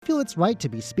it's right to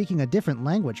be speaking a different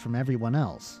language from everyone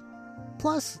else.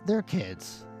 Plus, they're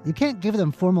kids. You can't give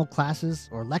them formal classes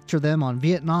or lecture them on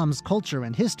Vietnam's culture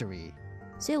and history.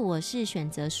 所以我是选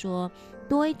择说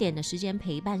多一点的时间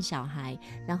陪伴小孩，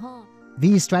然后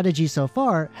V's strategy so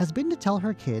far has been to tell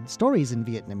her kid stories in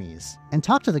Vietnamese and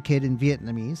talk to the kid in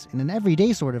Vietnamese in an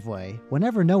everyday sort of way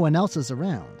whenever no one else is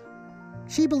around.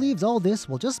 She believes all this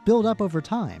will just build up over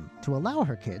time to allow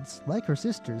her kids, like her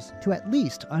sisters, to at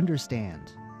least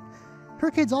understand. Her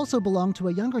kids also belong to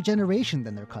a younger generation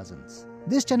than their cousins.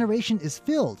 This generation is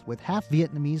filled with half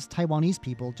Vietnamese Taiwanese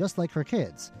people just like her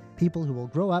kids, people who will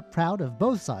grow up proud of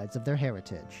both sides of their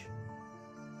heritage.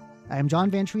 I am John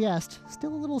Van Trieste,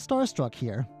 still a little starstruck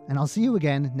here, and I'll see you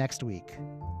again next week.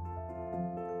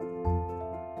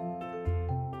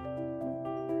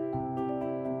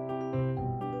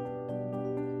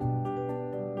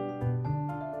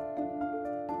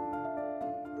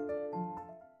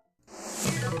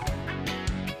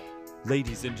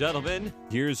 Ladies and gentlemen,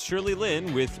 here's Shirley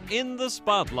Lin with In the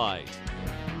Spotlight.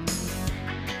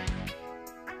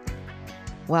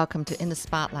 Welcome to In the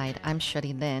Spotlight. I'm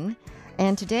Shirley Lin.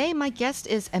 And today my guest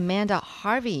is Amanda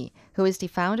Harvey, who is the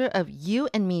founder of You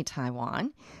and Me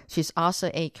Taiwan. She's also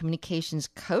a communications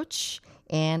coach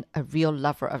and a real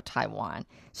lover of Taiwan.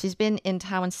 She's been in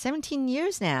Taiwan 17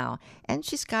 years now, and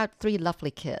she's got 3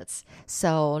 lovely kids.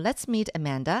 So let's meet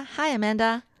Amanda. Hi,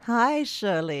 Amanda. Hi,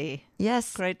 Shirley.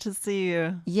 Yes. Great to see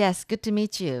you. Yes, good to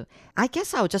meet you. I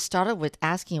guess I'll just start with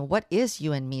asking, what is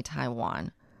You and Me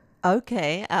Taiwan?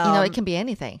 Okay. It can be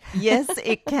anything. Yes,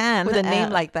 it can. With a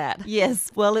name like that.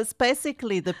 Yes. Well, it's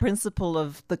basically the principle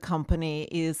of the company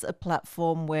is a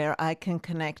platform where I can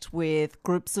connect with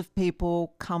groups of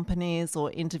people, companies,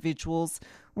 or individuals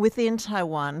within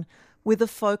Taiwan with a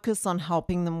focus on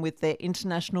helping them with their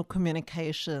international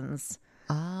communications.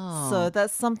 Oh. So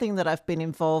that's something that I've been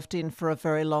involved in for a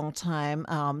very long time,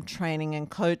 training and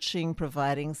coaching,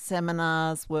 providing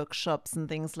seminars, workshops, and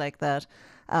things like that,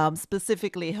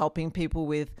 specifically helping people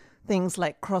with things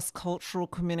like cross-cultural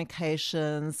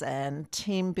communications and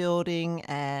team building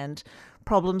and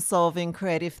problem solving,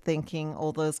 creative thinking,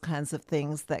 all those kinds of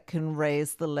things that can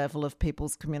raise the level of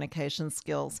people's communication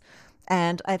skills.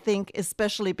 And I think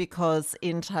especially because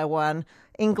in Taiwan,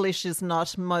 English is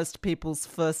not most people's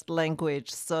first language.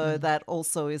 So that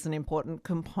also is an important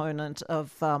component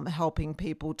of helping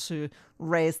people to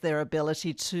raise their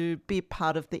ability to be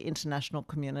part of the international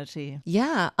community.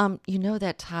 Yeah, you know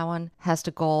that Taiwan has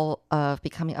the goal of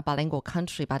becoming a bilingual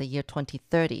country by the year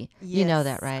 2030. Yes, you know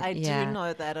that, right? I do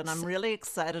know that, and I'm really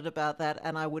excited about that,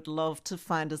 and I would love to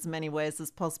find as many ways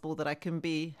as possible that I can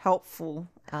be helpful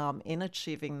in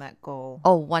achieving that goal.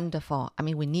 Oh, wonderful. I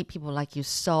mean, we need people like you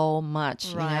so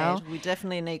much, Right. you know? We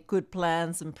definitely need good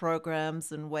plans and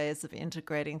programs and ways of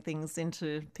integrating things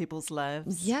into people's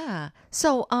lives. Yeah.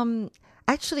 So,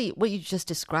 actually, what you just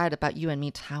described about You and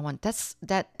Me Taiwan,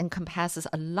 that encompasses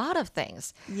a lot of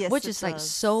things, Yes, which it is like does.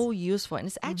 so useful. And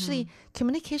it's actually,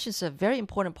 communication is a very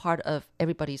important part of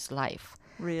everybody's life.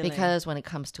 Really. Because when it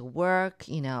comes to work,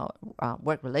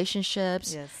 work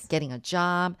relationships, Yes. getting a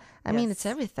job, I mean, Yes. it's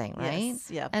everything, right?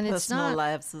 Yes, yeah, And personal it's not,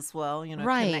 lives as well,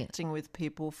 Right. connecting with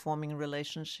people, forming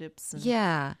relationships. And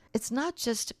yeah, it's not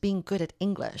just being good at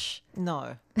English.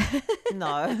 No,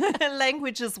 no.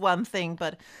 Language is one thing,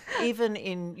 but even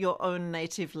in your own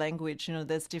native language,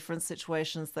 there's different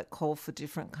situations that call for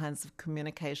different kinds of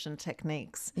communication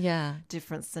techniques. Yeah.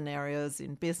 Different scenarios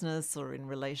in business or in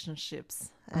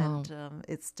relationships. And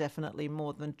it's definitely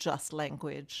more than just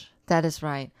language. That is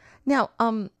right. Now,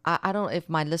 I don't know if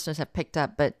my listeners have picked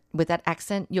up, but with that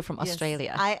accent, you're from Yes,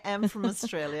 Australia. I am from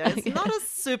Australia. It's not a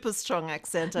super strong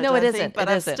accent, I No, don't it think, isn't. but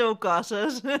It I've isn't. still got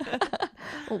it.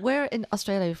 Where in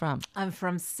Australia are you from? I'm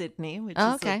from Sydney, which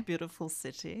Oh, is okay. a beautiful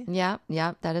city. Yeah,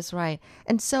 that is right.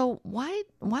 And so why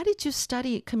did you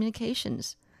study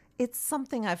communications? It's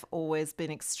something I've always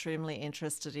been extremely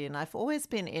interested in. I've always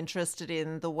been interested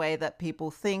in the way that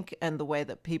people think and the way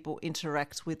that people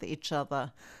interact with each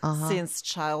other. Since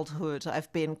childhood,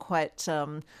 I've been quite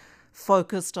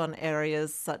focused on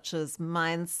areas such as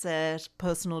mindset,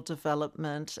 personal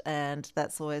development, and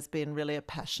that's always been really a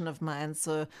passion of mine.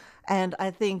 So, and I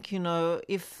think,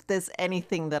 if there's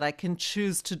anything that I can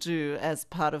choose to do as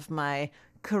part of my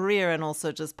career and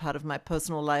also just part of my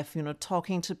personal life,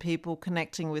 talking to people,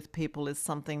 connecting with people is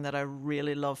something that I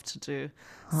really love to do.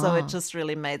 So it just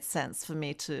really made sense for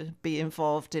me to be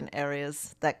involved in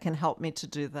areas that can help me to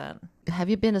do that. Have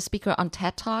you been a speaker on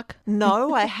TED Talk?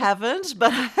 No, I haven't,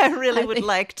 but I really would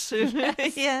like to.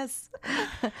 Yes.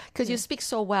 because you speak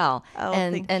so well. Oh,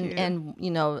 and thank and you. and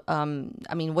you know,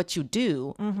 I mean, what you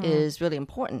do is really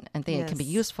important, and think it can be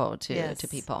Yes. useful to Yes.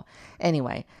 people.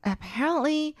 Anyway,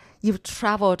 apparently you've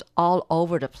traveled all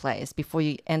over the place before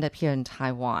you end up here in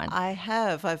Taiwan. I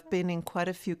have. I've been in quite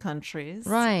a few countries.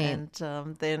 Right.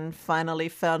 And then finally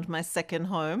found my second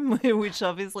home, which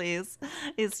obviously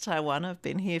is Taiwan. I've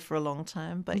been here for a long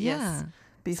time. But Yeah. yes,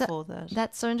 before that.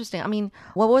 That's so interesting. I mean,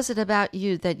 what was it about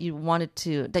you that you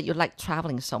that you liked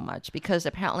traveling so much? Because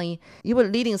apparently you were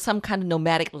leading some kind of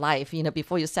nomadic life, you know,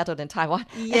 before you settled in Taiwan.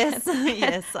 Yes,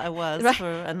 yes, I was Right.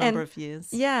 for a And- number of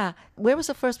years. Yeah. Where was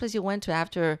the first place you went to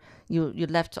after you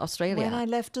left Australia? When I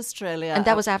left Australia. and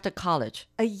that was after college.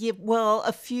 a year, well,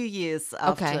 a few years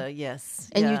after, Okay. yes.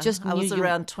 And you yeah. just I was knew you-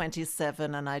 around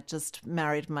 27 and I just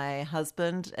married my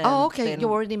husband. And Oh, okay. then- You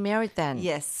were already married then.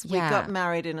 Yes, Yeah. we got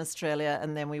married in Australia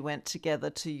and then we went together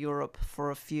to Europe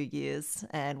for a few years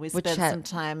and we Which spent had- some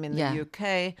time in the yeah.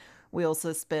 UK. We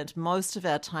also spent most of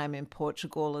our time in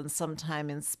Portugal and some time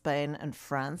in Spain and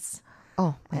France.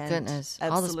 Oh my And goodness!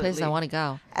 All those places I absolutely- want to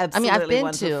go. I mean, I've absolutely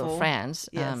been to wonderful. France.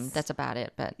 Yes. That's about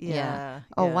it. But yeah. Yeah,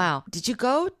 Oh yeah. wow! Did you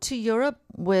go to Europe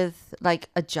with like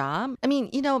a job? I mean,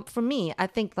 you know, for me, I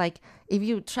think like if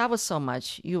you travel so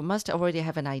much, you must already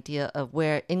have an idea of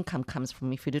where income comes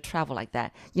from if you do travel like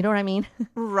that. You know what I mean?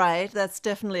 Right, that's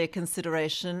definitely a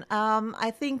consideration.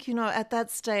 I think, you know, at that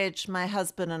stage, my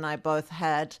husband and I both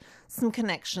had some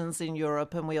connections in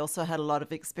Europe, and we also had a lot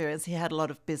of experience. He had a lot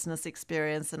of business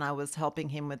experience, and I was helping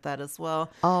him with that as well.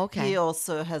 Oh, okay. He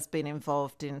also has been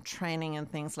involved in training and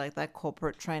things like that,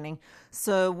 corporate training.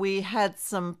 So we had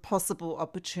some possible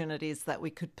opportunities that we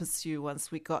could pursue once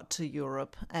we got to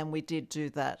Europe, and we did do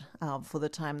that for the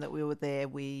time that we were there.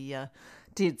 We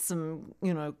did some,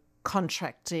 you know,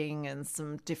 contracting and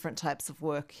some different types of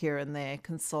work here and there,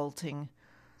 consulting.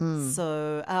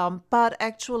 So, but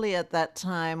actually at that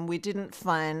time, we didn't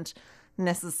find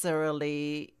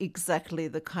necessarily exactly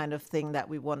the kind of thing that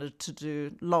we wanted to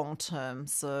do long term.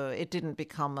 So it didn't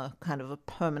become a kind of a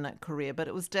permanent career, but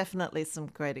it was definitely some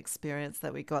great experience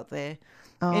that we got there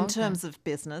in terms of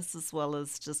business as well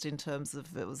as just in terms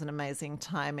of it was an amazing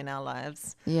time in our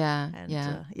lives. Yeah.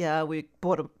 And we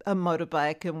bought a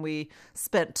motorbike and we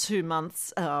spent 2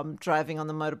 months driving on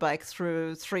the motorbike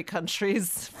through 3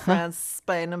 countries, France,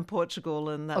 Spain and Portugal.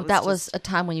 And that was a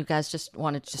time when you guys just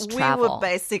wanted to just we travel. were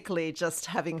basically just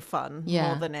having fun Yeah.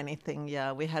 more than anything.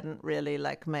 Yeah, we hadn't really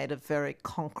like made a very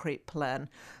concrete plan.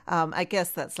 I guess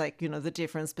that's like, you know, the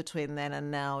difference between then and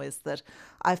now is that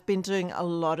I've been doing a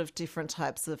lot of different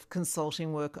types of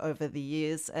consulting work over the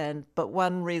years. But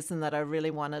one reason that I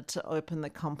really wanted to open the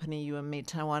company You and Me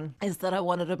Taiwan is that I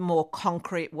wanted a more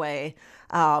concrete way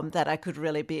that I could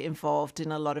really be involved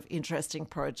in a lot of interesting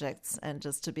projects and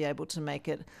just to be able to make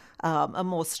it a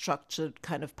more structured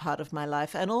kind of part of my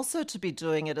life, and also to be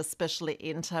doing it especially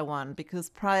in Taiwan, because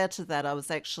prior to that I was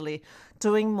actually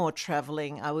doing more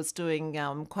traveling. I was doing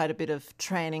quite a bit of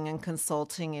training and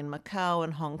consulting in Macau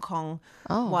and Hong Kong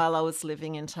while I was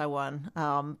living in Taiwan,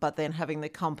 but then having the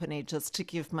company just to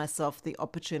give myself the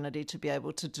opportunity to be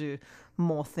able to do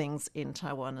more things in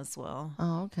Taiwan as well,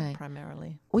 Oh, okay.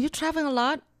 primarily. Were you traveling a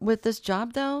lot with this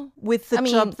job though? With the I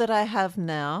mean- job that I have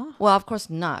now, Well, of course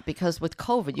not, because with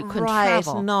COVID you couldn't right?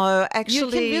 travel. No, You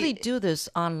actually, can really do this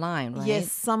online, right?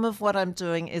 yes, some of what I'm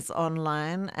doing is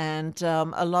online, and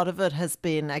a lot of it has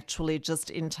been actually just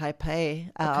in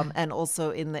Taipei and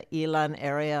also in the Yilan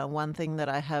area. One thing that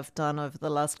I have done over the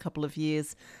last couple of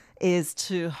years is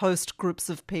to host groups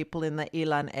of people in the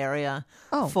Yilan area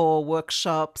for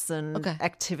workshops and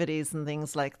activities and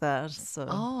things like that. So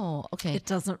Oh, okay. it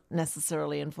doesn't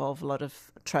necessarily involve a lot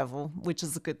of travel, which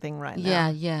is a good thing right now.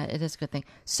 Yeah, it is a good thing.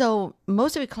 So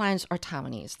most of your clients are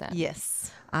Taiwanese then?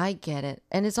 Yes. I get it.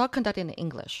 And it's all conducted in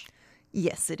English.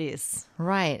 Yes, it is.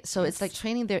 Right. So it's like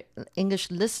training their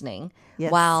English listening Yes.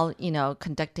 while, you know,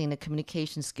 conducting the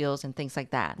communication skills and things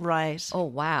like that. Right. Oh,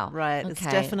 wow. Right. It's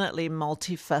Okay. definitely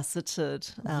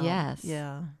multifaceted. Yes.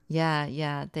 Yeah.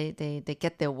 Yeah. They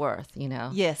get their worth, you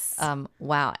know. Yes.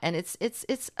 Wow. And it's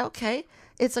okay.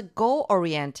 It's a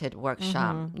goal-oriented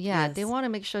workshop. Yeah. Yes. They want to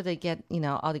make sure they get, you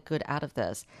know, all the good out of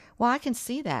this. Well, I can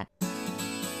see that.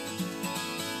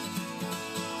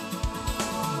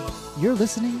 You're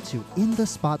listening to In the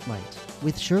Spotlight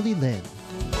with Shirley Lin.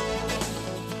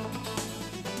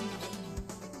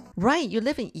 Right, you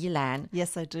live in Yilan.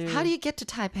 Yes, I do. How do you get to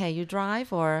Taipei? You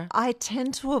drive or? I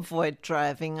tend to avoid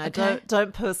driving. I Okay.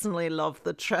 don't personally love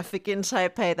the traffic in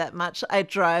Taipei that much. I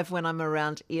drive when I'm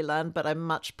around Yilan, but I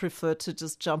much prefer to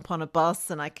just jump on a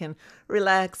bus and I can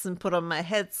relax and put on my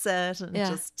headset and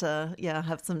just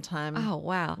have some time. Oh,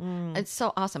 wow. Mm. It's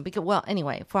so awesome. Because, well,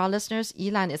 anyway, for our listeners,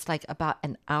 Yilan is like about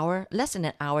an hour, less than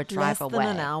an hour drive Less away.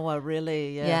 than an hour,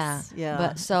 really. Yes. Yeah.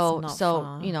 But it's so not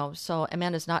far. so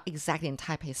Amanda's not exactly in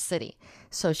Taipei City,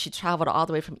 so she traveled all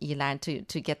the way from Yilan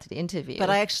to get to the interview. But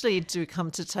I actually do come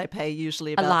to Taipei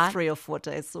usually lot? about 3 or 4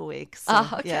 days a week. So,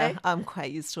 Oh, okay. yeah, I'm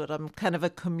quite used to it. I'm kind of a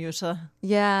commuter.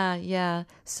 yeah.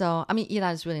 So I mean,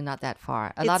 Yilan is really not that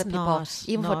far. A lot It's of people, not,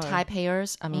 even for no.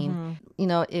 Taipeiers, I mean,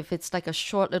 if it's like a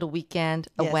short little weekend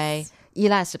Yes. away,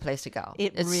 Yilan is the place to go.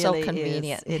 It it's really so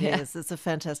convenient. Is. It Yeah. is. It's a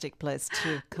fantastic place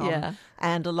to come. Yeah.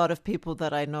 And a lot of people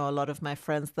that I know, a lot of my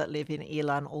friends that live in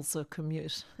Yilan also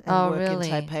commute and Oh, work really?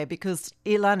 in Taipei because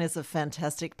Yilan is a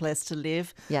fantastic place to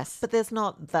live. Yes. But there's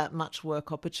not that much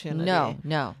work opportunity.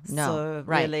 No. So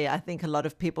right. really, I think a lot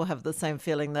of people have the same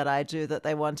feeling that I do, that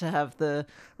they want to have the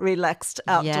relaxed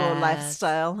outdoor Yes.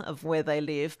 lifestyle of where they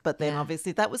live. But then Yeah.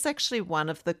 obviously that was actually one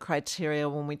of the criteria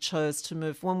when we chose to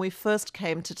move. When we first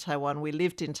came to Taiwan, we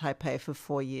lived in Taipei for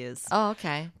 4 years. Oh,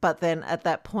 okay. But then at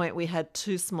that point, we had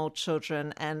 2 small children.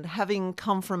 And having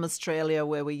come from Australia,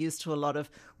 where we're used to a lot of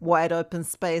wide open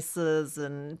spaces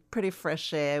and pretty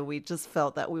fresh air, we just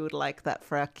felt that we would like that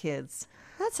for our kids.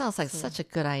 That sounds like such a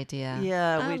good idea.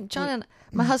 Yeah, John and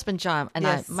my husband John and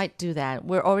Yes. I might do that.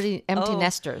 We're already empty Oh.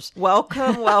 nesters.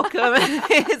 Welcome.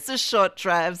 It's a short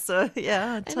drive, so yeah,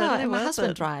 I know, totally and my worth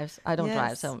husband it. drives. I don't drive,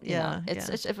 Yes, so yeah, it's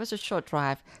yeah. if it's a short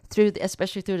drive through,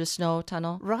 especially through the snow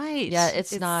tunnel. Right. Yeah,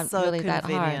 it's not so really that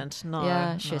hard. convenient. No,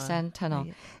 yeah, no. Xueshan Tunnel.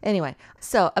 Anyway,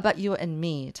 so about you and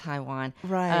me, Taiwan.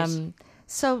 Right.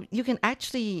 So you can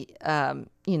actually,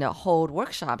 hold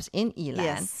workshops in Yilan,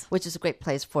 Yes. which is a great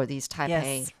place for these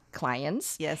Taipei Yes.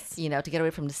 clients. Yes. To get away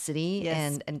from the city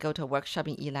Yes. and go to a workshop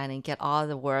in Yilan and get all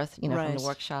the worth, from Right. the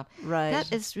workshop. Right.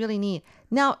 That is really neat.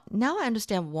 Now I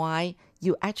understand why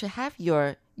you actually have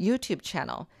your YouTube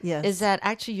channel. Yes. Is that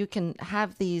actually you can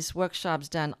have these workshops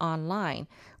done online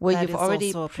where That you've is already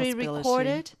also a possibility.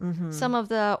 pre-recorded some of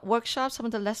the workshops, some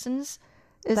of the lessons?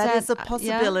 That is a yeah?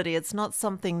 possibility. It's not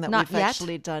something that Not we've yet?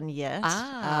 actually done yet.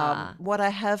 Ah. What I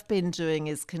have been doing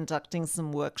is conducting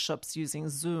some workshops using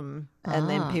Zoom, and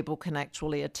then people can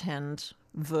actually attend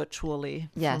virtually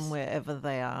Yes. from wherever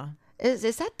they are. Is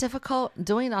that difficult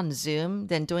doing it on Zoom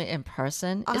than doing it in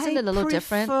person? Isn't it a little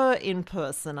different? I prefer in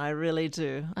person. I really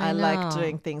do. I I like know.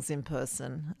 doing things in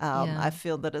person. Yeah. I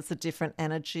feel that it's a different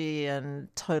energy and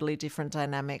totally different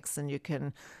dynamics, and you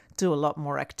can do a lot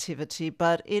more activity.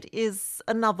 But it is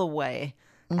another way,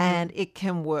 Mm-hmm. and it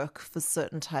can work for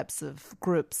certain types of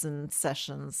groups and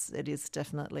sessions. It is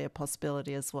definitely a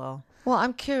possibility as well. Well,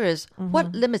 I'm curious, Mm-hmm.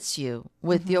 what limits you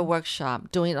with your workshop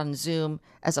doing it on Zoom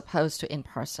as opposed to in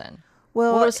person?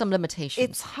 Well, what are some limitations?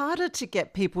 It's harder to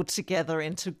get people together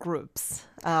into groups,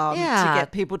 Yeah. to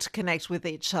get people to connect with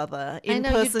each other. In know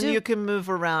you person, do. you can move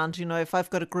around. If I've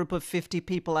got a group of 50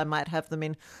 people, I might have them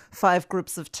in 5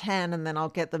 groups of 10, and then I'll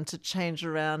get them to change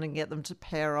around and get them to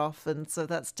pair off. And so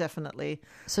that's definitely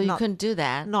so you not, couldn't do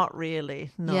that? Not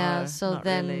really. No. Yeah, so not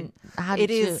then really. how It did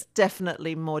you... is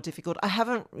definitely more difficult. I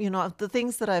haven't, the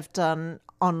things that I've done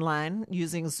online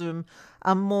using Zoom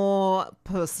are more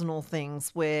personal things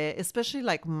where, especially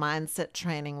like mindset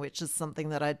training, which is something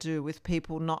that I do with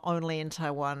people not only in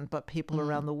Taiwan, but people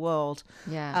around the world.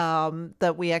 Yeah.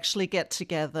 That we actually get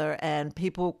together and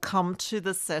people come to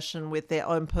the session with their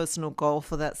own personal goal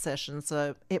for that session.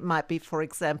 So it might be, for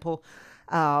example,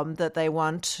 that they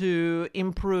want to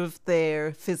improve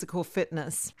their physical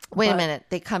fitness. Wait a But minute,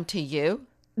 they come to you?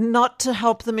 not to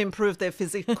help them improve their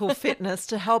physical fitness,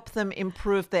 to help them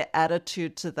improve their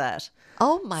attitude to that.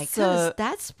 Oh my So,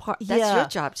 goodness, that's your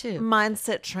job too.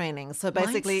 Mindset training. So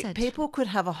basically, Mindset. people could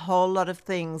have a whole lot of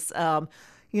things.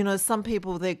 Some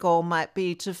people, their goal might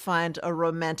be to find a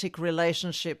romantic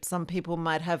relationship. Some people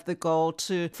might have the goal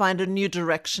to find a new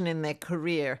direction in their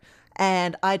career.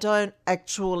 And I don't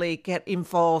actually get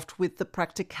involved with the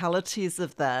practicalities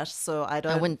of that. So I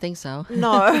don't. I wouldn't think so.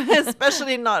 No,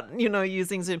 especially not,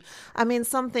 using Zoom. I mean,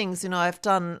 some things, I've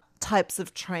done types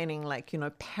of training like,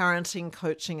 parenting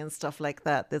coaching and stuff like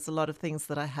that. There's a lot of things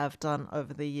that I have done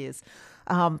over the years.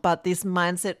 But this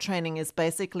mindset training is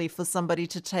basically for somebody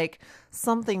to take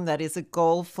something that is a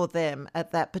goal for them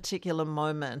at that particular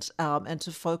moment and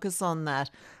to focus on that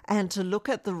and to look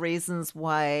at the reasons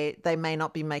why they may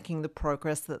not be making the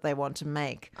progress that they want to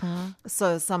make.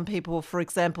 So some people, for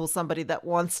example, somebody that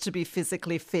wants to be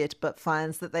physically fit but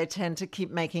finds that they tend to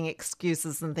keep making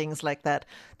excuses and things like that,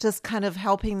 just kind of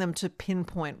helping them to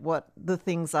pinpoint what the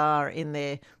things are in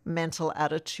their mental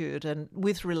attitude. And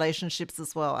with relationships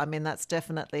as well, I mean, that's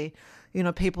definitely, you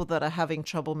know, people that are having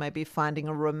trouble maybe finding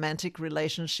a romantic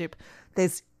relationship,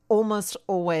 there's almost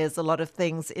always a lot of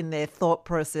things in their thought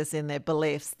process, in their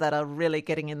beliefs that are really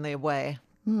getting in their way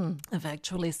of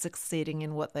actually succeeding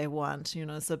in what they want, you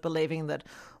know, so believing that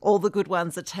all the good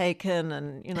ones are taken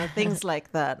and, you know, things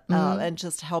like that, and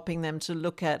just helping them to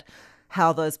look at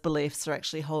how those beliefs are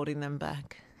actually holding them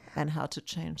back and how to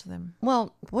change them.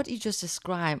 Well, what you just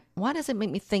described, why does it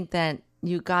make me think that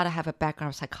you got to have a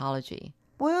background of psychology?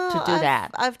 Well, to do that?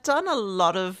 I've done a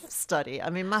lot of study. I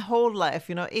mean, my whole life,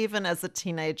 you know, even as a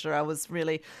teenager, I was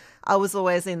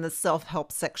always in the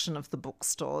self-help section of the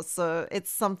bookstore. So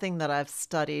it's something that I've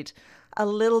studied a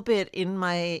little bit in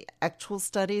my actual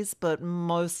studies, but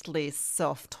mostly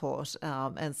self-taught,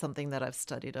 and something that I've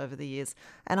studied over the years.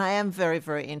 And I am very,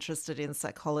 very interested in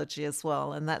psychology as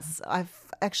well. And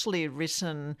I've actually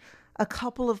written a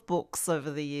couple of books over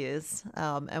the years,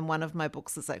 and one of my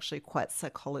books is actually quite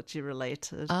psychology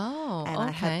related. Oh, and okay.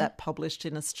 I had that published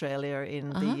in Australia in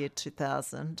the year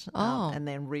 2000, and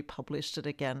then republished it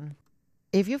again.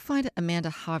 If you find Amanda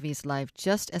Harvey's life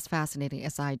just as fascinating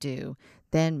as I do,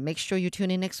 then make sure you tune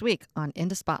in next week on In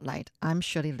the Spotlight. I'm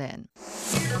Shirley Lin.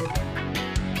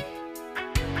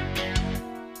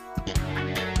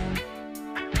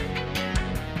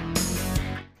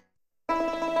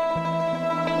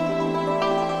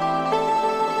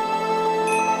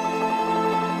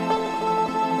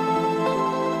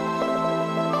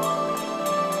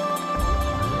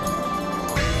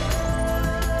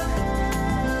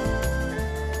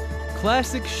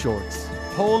 Classic shorts,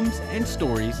 poems, and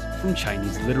stories from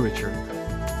Chinese literature.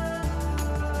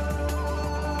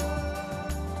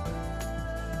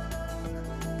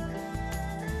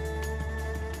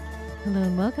 Hello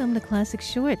and welcome to Classic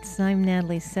Shorts. I'm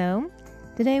Natalie So.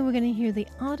 Today we're going to hear the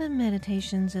autumn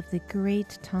meditations of the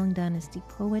great Tang Dynasty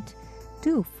poet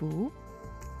Du Fu.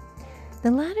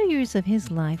 The latter years of his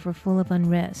life were full of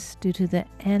unrest due to the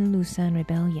Anlusan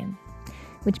Rebellion,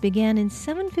 which began in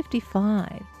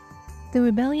 755. The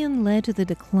rebellion led to the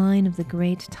decline of the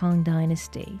great Tang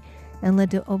Dynasty and led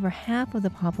to over half of the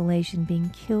population being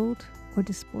killed or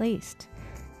displaced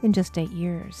in just 8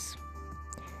 years.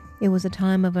 It was a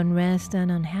time of unrest and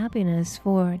unhappiness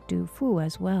for Du Fu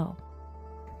as well.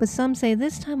 But some say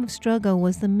this time of struggle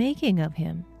was the making of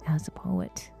him as a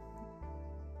poet.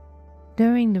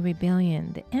 During the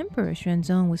rebellion, the Emperor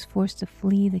Xuanzong was forced to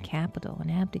flee the capital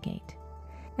and abdicate,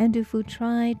 and Du Fu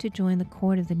tried to join the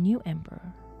court of the new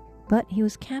emperor. But he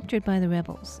was captured by the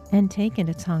rebels and taken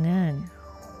to Chang'an.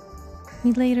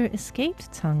 He later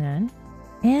escaped Chang'an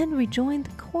and rejoined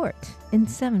the court in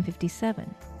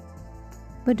 757.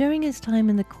 But during his time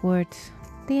in the court,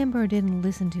 the emperor didn't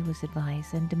listen to his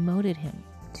advice and demoted him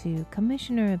to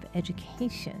Commissioner of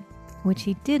Education, which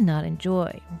he did not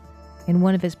enjoy. In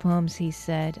one of his poems, he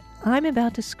said, "I'm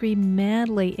about to scream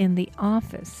madly in the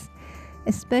office,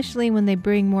 especially when they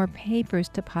bring more papers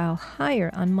to pile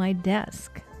higher on my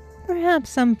desk." Perhaps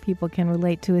some people can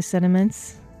relate to his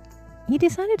sentiments. He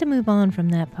decided to move on from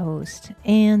that post,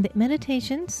 and the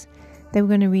meditations that we're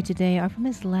going to read today are from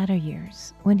his latter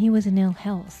years, when he was in ill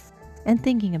health, and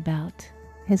thinking about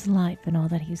his life and all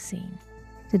that he's seen.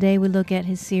 Today we look at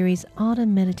his series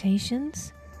Autumn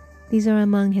Meditations. These are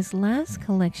among his last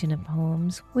collection of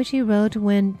poems, which he wrote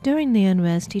when, during the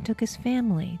unrest, he took his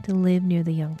family to live near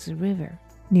the Yangtze River,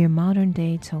 near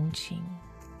modern-day Chongqing.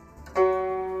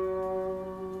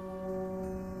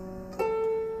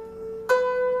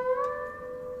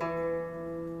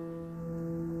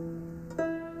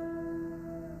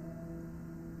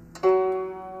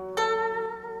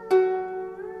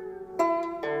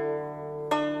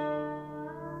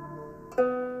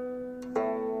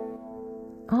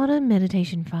 Autumn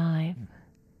Meditation 5.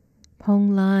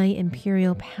 Ponglai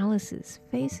Imperial Palaces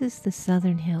faces the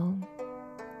southern hill.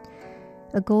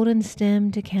 A golden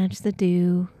stem to catch the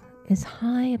dew is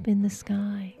high up in the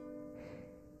sky.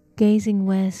 Gazing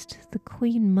west, the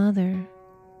Queen Mother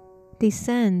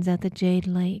descends at the Jade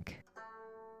Lake.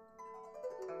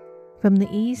 From the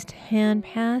east, Han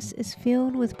Pass is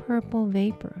filled with purple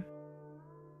vapor.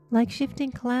 Like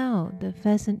shifting cloud, the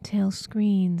pheasant tail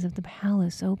screens of the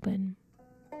palace open.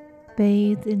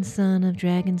 Bathed in sun of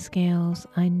dragon scales,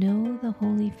 I know the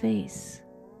holy face.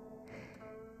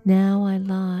 Now I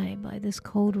lie by this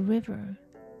cold river,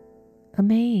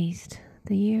 amazed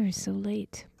the year is so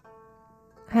late.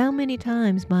 How many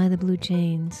times by the blue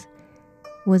chains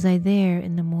was I there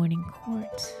in the morning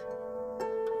court?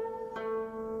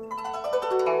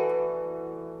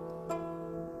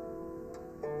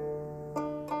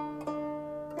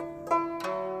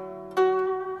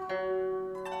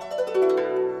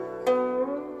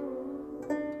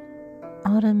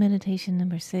 Autumn meditation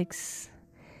number 6.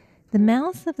 The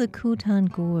mouth of the Kutan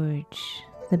Gorge,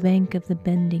 the bank of the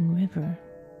bending river.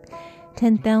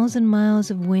 10,000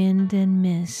 miles of wind and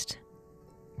mist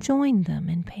joined them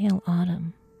in pale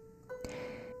autumn.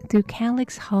 Through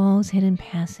Calyx Hall's hidden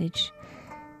passage,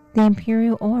 the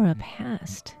imperial aura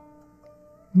passed.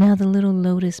 Now the little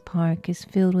lotus park is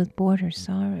filled with border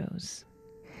sorrows.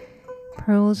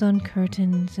 Pearls on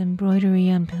curtains, embroidery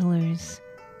on pillars,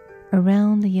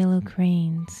 around the yellow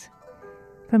cranes,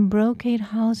 from brocade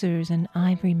hawsers and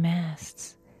ivory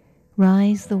masts,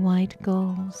 rise the white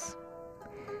gulls.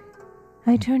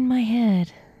 I turn my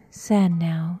head, sad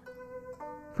now,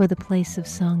 for the place of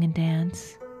song and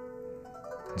dance.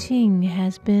 Qing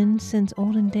has been since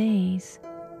olden days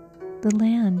the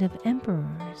land of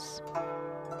emperors.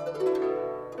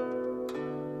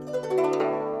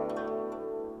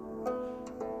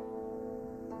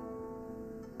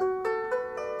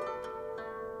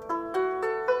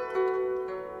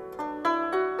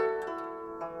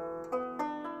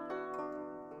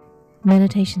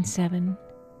 Meditation 7.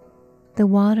 The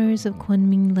waters of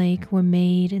Kunming Lake were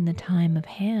made in the time of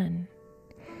Han.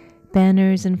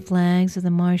 Banners and flags of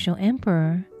the martial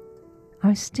emperor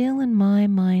are still in my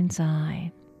mind's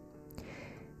eye.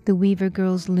 The weaver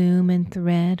girl's loom and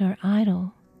thread are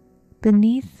idle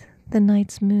beneath the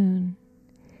night's moon.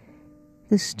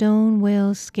 The stone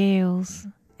whale's scales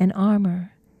and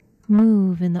armor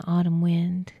move in the autumn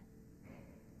wind.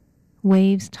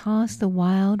 Waves toss the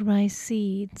wild rice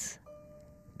seeds.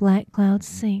 Black clouds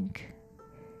sink.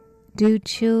 Dew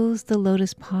chills the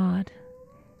lotus pod.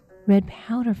 Red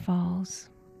powder falls.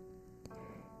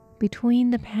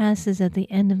 Between the passes at the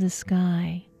end of the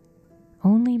sky,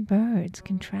 only birds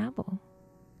can travel.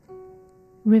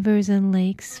 Rivers and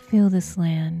lakes fill this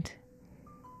land.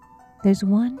 There's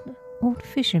one old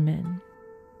fisherman.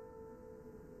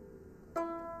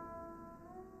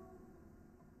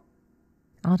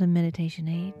 Autumn Meditation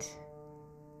 8.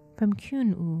 From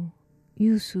Kyun-u,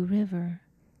 Yusu River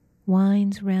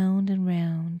winds round and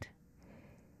round.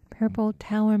 Purple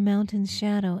Tower Mountain's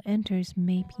shadow enters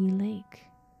Meipi Lake.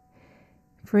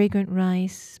 Fragrant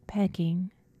rice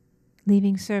pecking,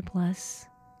 leaving surplus,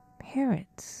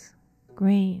 parrots,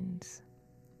 grains.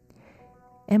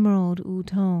 Emerald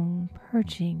Wutong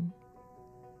perching,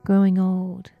 growing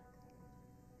old.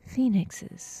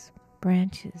 Phoenixes,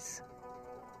 branches.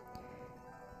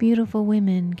 Beautiful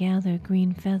women gather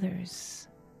green feathers,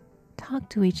 talk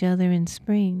to each other in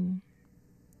spring.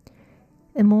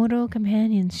 Immortal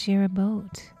companions share a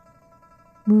boat,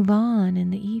 move on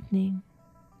in the evening.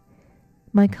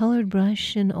 My colored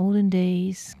brush in olden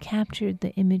days captured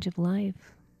the image of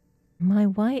life. My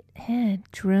white head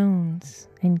drones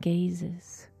and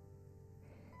gazes,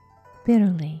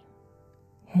 bitterly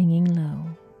hanging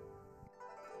low.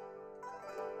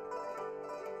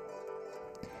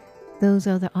 Those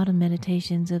are the autumn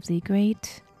meditations of the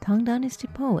great Tang Dynasty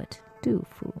poet, Du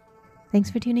Fu. Thanks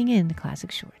for tuning in to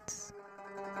Classic Shorts.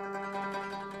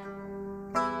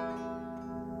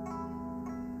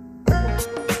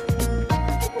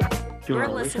 You're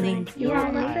listening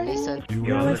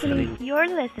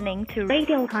to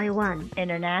Radio Taiwan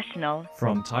International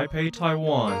from Taipei,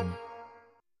 Taiwan.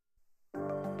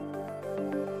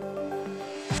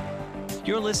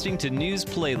 You're listening to News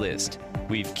Playlist.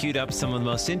 We've queued up some of the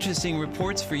most interesting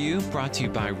reports for you, brought to you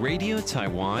by Radio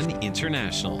Taiwan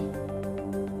International.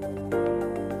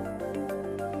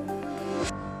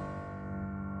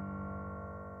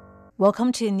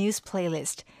 Welcome to News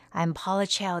Playlist. I'm Paula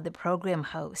Chow, the program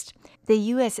host. The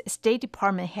U.S. State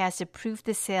Department has approved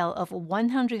the sale of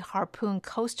 100 Harpoon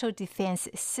coastal defense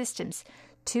systems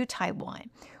to Taiwan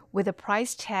with a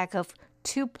price tag of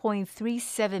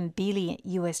 $2.37 billion.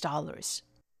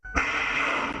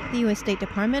 The U.S. State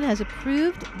Department has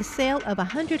approved the sale of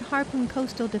 100 Harpoon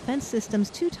coastal defense systems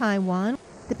to Taiwan.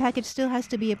 The package still has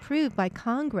to be approved by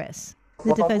Congress.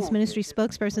 The Defense Ministry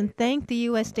spokesperson thanked the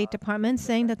U.S. State Department,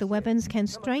 saying that the weapons can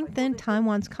strengthen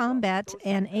Taiwan's combat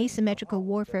and asymmetrical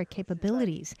warfare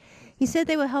capabilities. He said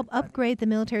they will help upgrade the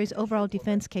military's overall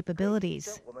defense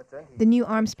capabilities. The new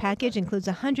arms package includes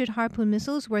 100 Harpoon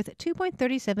missiles worth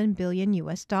 $2.37 billion.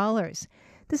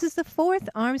 This is the fourth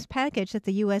arms package that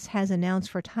the U.S. has announced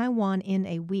for Taiwan in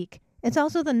a week. It's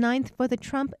also the ninth for the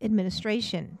Trump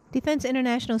administration. Defense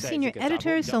International senior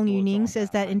editor Song Yuning says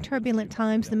that in turbulent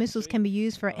times, the missiles can be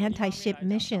used for anti-ship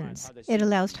missions. It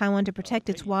allows Taiwan to protect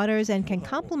its waters and can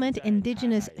complement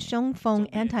indigenous Xiongfeng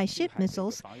anti-ship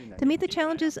missiles to meet the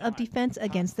challenges of defense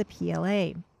against the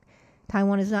PLA.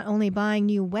 Taiwan is not only buying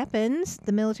new weapons,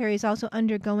 the military is also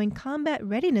undergoing Combat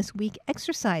Readiness Week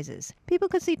exercises. People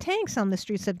could see tanks on the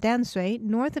streets of Danshui,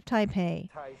 north of Taipei.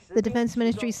 The Defense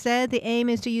Ministry said the aim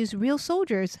is to use real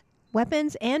soldiers,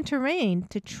 weapons, and terrain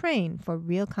to train for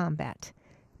real combat.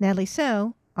 Natalie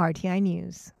So, RTI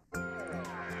News.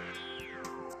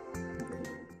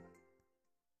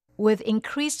 With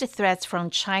increased threats from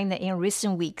China in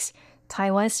recent weeks,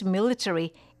 Taiwan's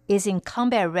military is in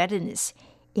combat readiness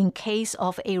in case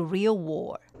of a real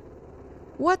war.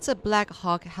 What's a Black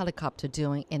Hawk helicopter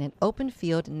doing in an open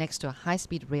field next to a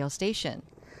high-speed rail station?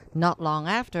 Not long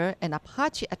after, an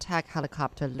Apache attack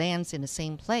helicopter lands in the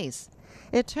same place.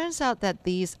 It turns out that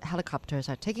these helicopters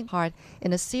are taking part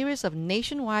in a series of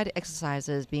nationwide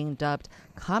exercises being dubbed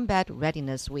Combat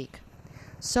Readiness Week.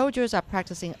 Soldiers are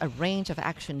practicing a range of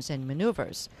actions and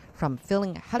maneuvers, from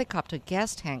filling helicopter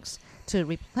gas tanks to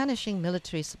replenishing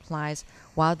military supplies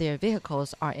while their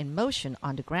vehicles are in motion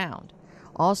on the ground.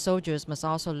 All soldiers must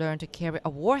also learn to carry a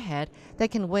warhead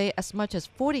that can weigh as much as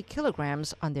 40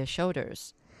 kilograms on their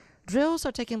shoulders. Drills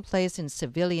are taking place in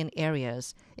civilian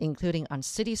areas, including on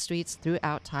city streets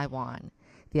throughout Taiwan.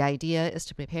 The idea is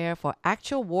to prepare for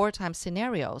actual wartime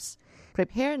scenarios.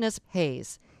 Preparedness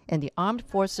pays, and the armed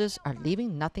forces are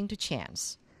leaving nothing to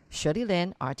chance. Shirley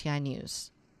Lin, RTI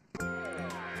News.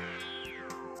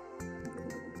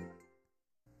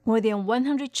 More than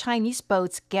 100 Chinese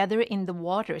boats gathered in the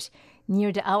waters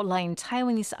near the outlying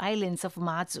Taiwanese islands of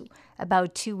Matsu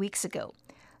about 2 weeks ago.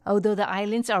 Although the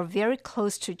islands are very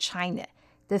close to China,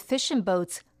 the fishing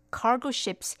boats, cargo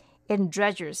ships, and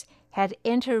dredgers had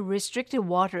entered restricted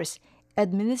waters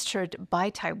administered by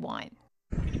Taiwan.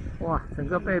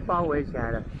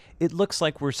 It looks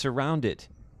like we're surrounded.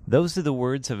 Those are the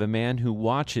words of a man who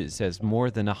watches as more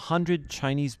than 100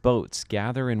 Chinese boats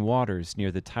gather in waters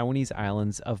near the Taiwanese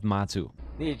islands of Matsu.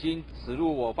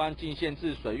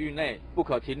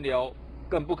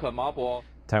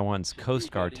 Taiwan's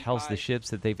Coast Guard tells the ships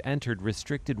that they've entered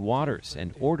restricted waters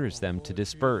and orders them to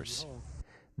disperse.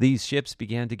 These ships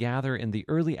began to gather in the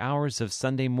early hours of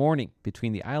Sunday morning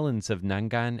between the islands of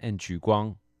Nangan and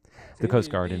Juguang. The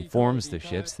Coast Guard informs the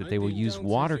ships that they will use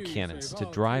water cannons to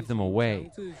drive them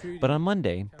away. But on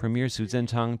Monday, Premier Su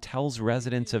Tseng tells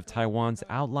residents of Taiwan's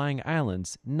outlying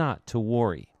islands not to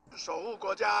worry.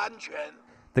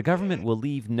 The government will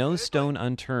leave no stone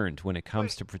unturned when it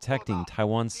comes to protecting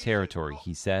Taiwan's territory,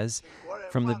 he says.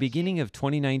 From the beginning of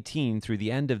 2019 through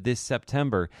the end of this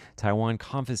September, Taiwan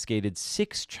confiscated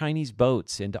 6 Chinese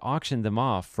boats and auctioned them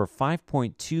off for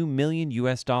 $5.2 million,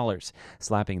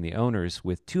 slapping the owners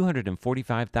with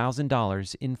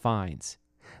 $245,000 in fines.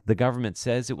 The government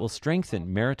says it will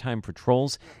strengthen maritime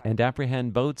patrols and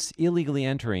apprehend boats illegally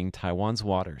entering Taiwan's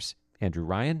waters. Andrew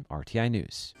Ryan, RTI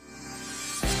News.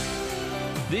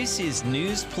 This is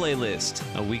News Playlist,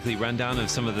 a weekly rundown of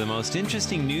some of the most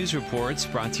interesting news reports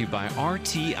brought to you by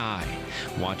RTI.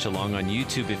 Watch along on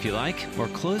YouTube if you like, or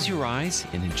close your eyes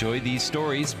and enjoy these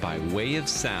stories by way of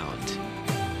sound.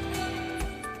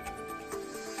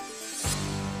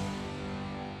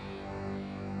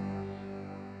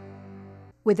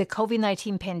 With the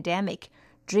COVID-19 pandemic,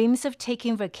 dreams of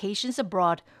taking vacations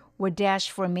abroad were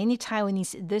dashed for many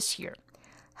Taiwanese this year.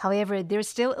 However, there's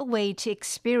still a way to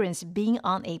experience being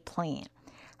on a plane.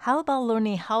 How about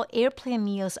learning how airplane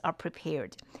meals are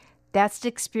prepared? That's the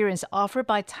experience offered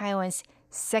by Taiwan's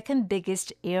second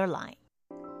biggest airline.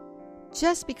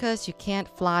 Just because you can't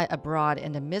fly abroad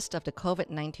in the midst of the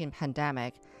COVID-19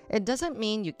 pandemic, it doesn't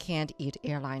mean you can't eat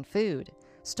airline food.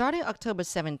 Starting October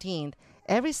 17th,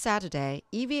 every Saturday,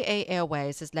 EVA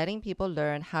Airways is letting people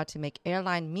learn how to make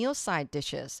airline meal side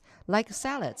dishes, like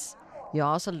salads. You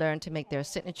also learn to make their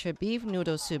signature beef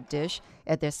noodle soup dish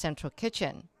at their central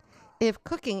kitchen. If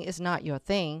cooking is not your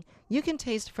thing, you can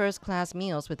taste first-class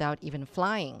meals without even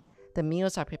flying. The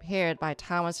meals are prepared by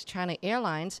Taiwan's China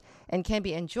Airlines and can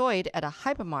be enjoyed at a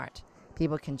hypermart.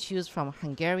 People can choose from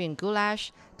Hungarian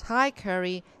goulash, Thai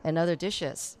curry, and other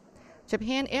dishes.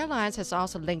 Japan Airlines has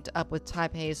also linked up with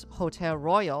Taipei's Hotel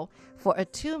Royal for a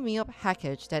 2-meal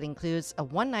package that includes a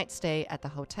one-night stay at the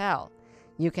hotel.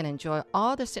 You can enjoy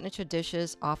all the signature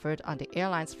dishes offered on the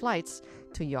airline's flights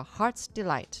to your heart's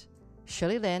delight.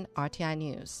 Shirley Lin, RTI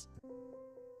News.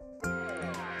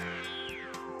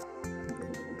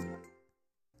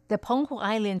 The Penghu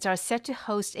Islands are set to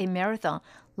host a marathon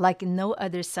like no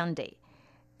other Sunday.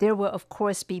 There will, of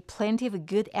course, be plenty of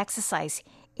good exercise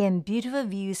and beautiful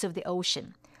views of the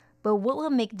ocean. But what will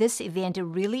make this event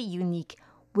really unique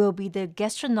will be the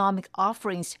gastronomic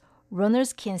offerings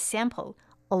runners can sample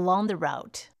along the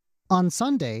route. On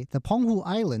Sunday, the Penghu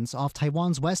Islands off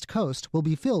Taiwan's west coast will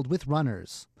be filled with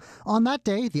runners. On that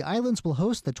day, the islands will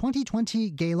host the 2020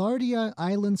 Gaillardia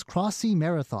Islands Cross-Sea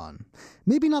Marathon.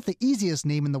 Maybe not the easiest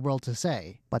name in the world to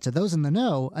say, but to those in the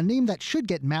know, a name that should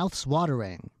get mouths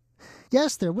watering.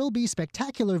 Yes, there will be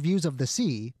spectacular views of the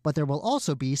sea, but there will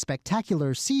also be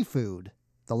spectacular seafood.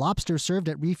 The lobster served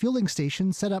at refueling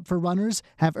stations set up for runners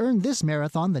have earned this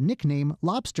marathon the nickname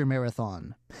Lobster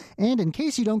Marathon. And in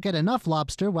case you don't get enough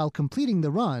lobster while completing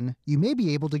the run, you may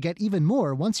be able to get even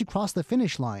more once you cross the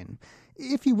finish line,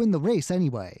 if you win the race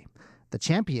anyway. The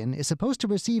champion is supposed to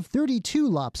receive 32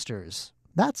 lobsters.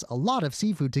 That's a lot of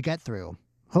seafood to get through.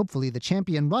 Hopefully the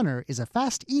champion runner is a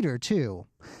fast eater too.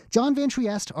 John Van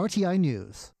Trieste, RTI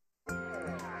News.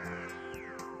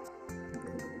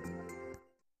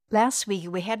 Last week,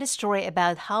 we had a story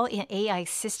about how an AI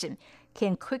system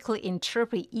can quickly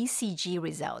interpret ECG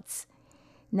results.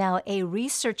 Now, a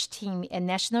research team at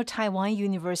National Taiwan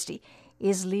University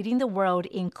is leading the world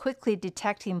in quickly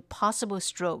detecting possible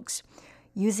strokes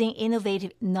using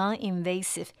innovative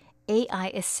non-invasive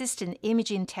AI-assisted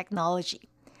imaging technology.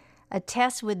 A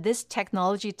test with this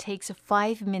technology takes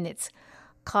 5 minutes,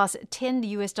 costs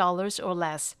 $10 or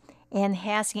less, and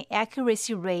has an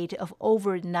accuracy rate of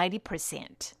over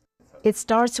 90%. It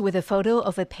starts with a photo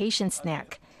of a patient's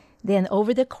neck. Then,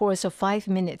 over the course of 5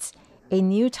 minutes, a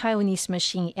new Taiwanese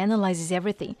machine analyzes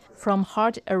everything from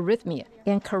heart arrhythmia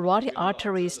and carotid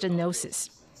artery stenosis.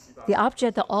 The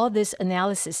object of all this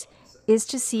analysis is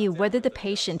to see whether the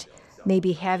patient may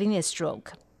be having a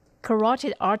stroke.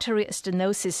 Carotid artery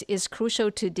stenosis is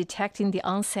crucial to detecting the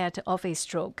onset of a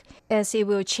stroke, as it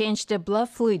will change the blood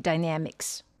fluid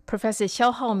dynamics. Professor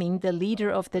Xiao Haoming, the leader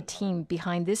of the team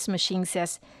behind this machine,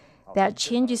 says that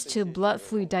changes to blood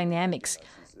fluid dynamics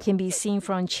can be seen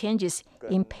from changes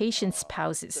in patients'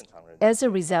 pulses. As a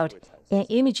result, an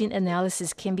imaging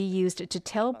analysis can be used to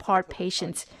tell apart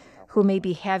patients who may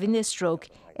be having a stroke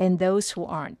and those who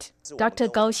aren't. Dr.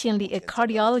 Gao Xianli, a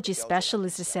cardiology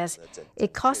specialist, says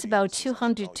it costs about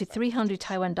 200 to 300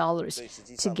 Taiwan dollars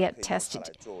to get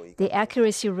tested. The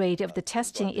accuracy rate of the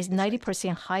testing is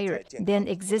 90% higher than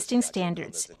existing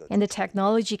standards, and the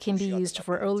technology can be used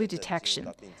for early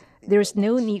detection. There's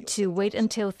no need to wait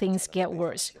until things get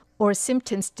worse or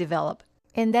symptoms develop.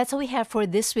 And that's all we have for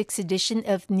this week's edition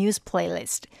of News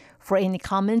Playlist. For any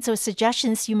comments or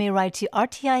suggestions, you may write to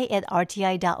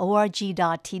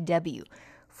rti@rti.org.tw.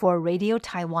 For Radio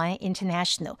Taiwan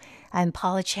International, I'm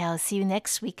Paula Chow. See you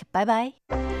next week. Bye-bye.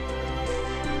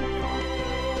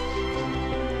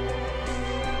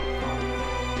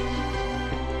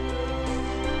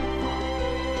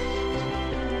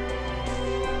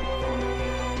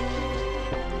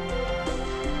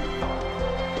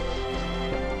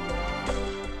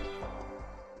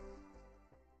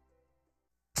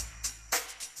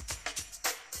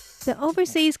 The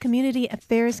Overseas Community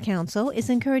Affairs Council is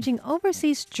encouraging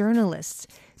overseas journalists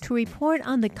to report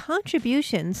on the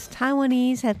contributions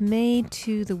Taiwanese have made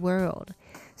to the world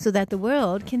so that the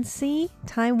world can see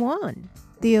Taiwan.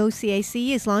 The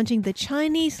OCAC is launching the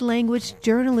Chinese Language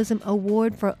Journalism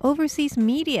Award for Overseas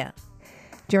Media.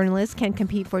 Journalists can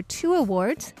compete for 2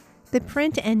 awards, the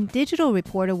Print and Digital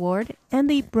Report Award and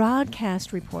the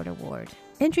Broadcast Report Award.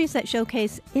 Entries that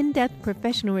showcase in-depth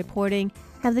professional reporting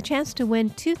have the chance to win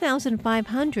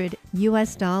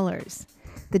 $2,500.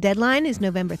 The deadline is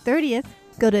November 30th.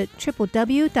 Go to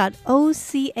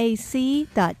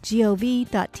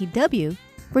www.ocac.gov.tw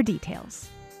for details.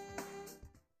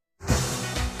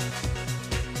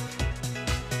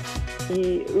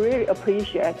 We really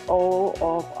appreciate all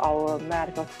of our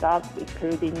medical staff,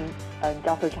 including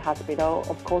Dr. Hospital.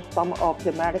 Of course, some of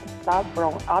the medical staff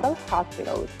from other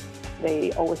hospitals,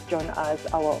 they always join us,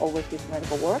 our overseas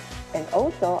medical work, and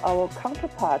also our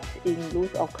counterparts in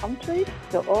lots of countries.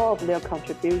 So all of their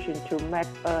contribution to make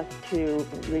us to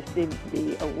receive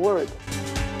the award.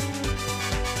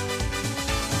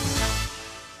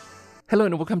 Hello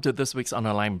and welcome to this week's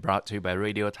Online, brought to you by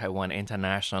Radio Taiwan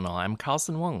International. I'm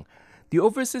Carlson Wong. The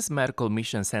Overseas Medical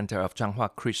Mission Center of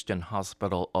Changhua Christian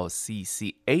Hospital, or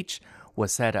CCH,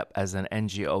 was set up as an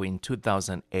NGO in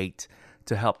 2008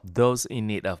 to help those in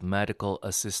need of medical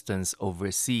assistance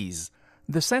overseas.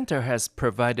 The center has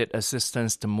provided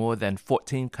assistance to more than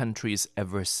 14 countries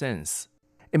ever since.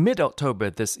 In mid-October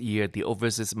this year, the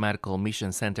Overseas Medical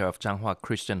Mission Center of Changhua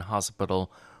Christian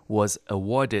Hospital was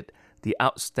awarded the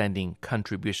Outstanding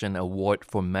Contribution Award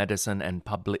for Medicine and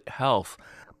Public Health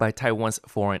by Taiwan's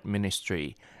Foreign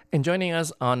Ministry. And joining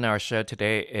us on our show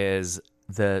today is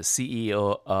the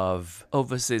CEO of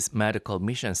Overseas Medical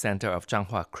Mission Center of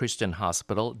Changhua Christian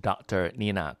Hospital, Dr.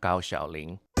 Nina Gao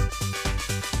Xiaoling.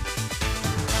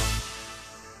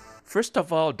 First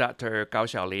of all, Dr. Gao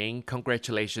Xiaoling,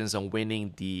 congratulations on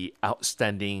winning the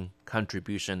Outstanding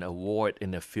Contribution Award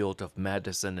in the field of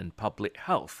medicine and public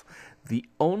health. The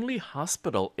only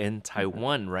hospital in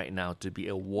Taiwan right now to be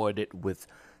awarded with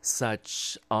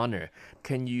such honor.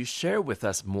 Can you share with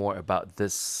us more about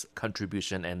this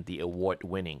contribution and the award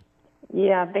winning?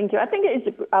 Yeah, thank you. I think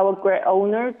it's our great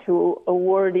honor to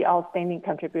award the Outstanding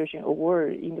Contribution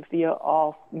Award in the field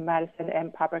of medicine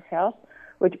and public health,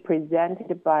 which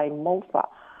presented by MOFA.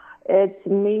 It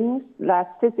means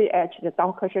that CCH, the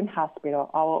Changhua Christian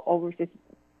Hospital, our overseas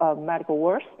medical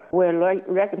works, were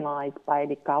recognized by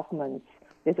the government.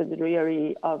 This is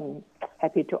really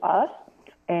happy to us.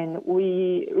 And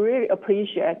we really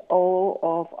appreciate all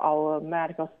of our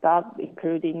medical staff,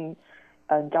 including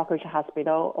Changhua Christian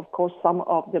Hospital. Of course, some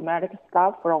of the medical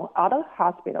staff from other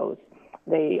hospitals,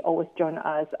 they always join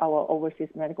us, our overseas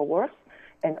medical works.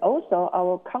 And also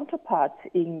our counterparts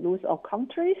in those of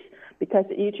countries, because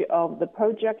each of the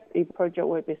projects, if project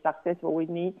will be successful, we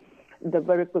need the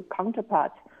very good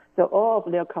counterparts. So all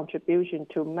of their contribution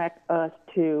to make us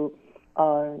to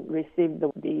receive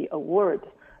the award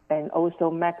and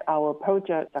also make our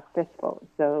project successful.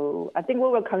 So I think we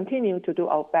will continue to do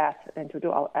our best and to do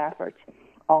our efforts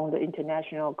on the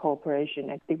international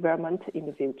cooperation and development in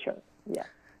the future. Yeah.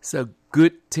 So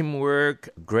good teamwork,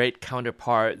 great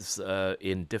counterparts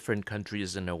in different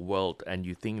countries in the world, and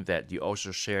you think that you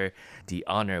also share the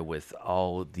honor with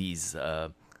all these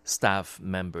staff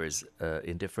members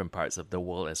in different parts of the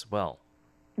world as well.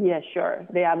 Yeah, sure.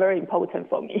 They are very important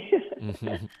for me.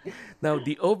 Now,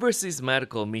 the Overseas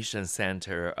Medical Mission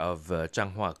Center of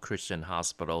Changhua Christian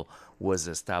Hospital was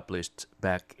established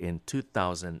back in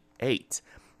 2008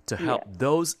 to help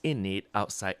those in need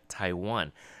outside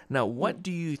Taiwan. Now, what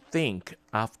do you think,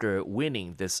 after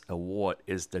winning this award,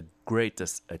 is the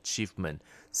greatest achievement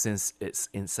since its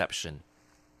inception?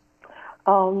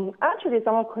 Actually,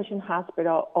 Changhua Christian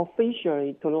Hospital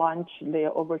officially to launch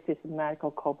their Overseas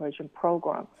Medical Cooperation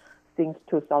Program since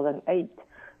 2008.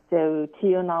 So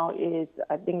till now,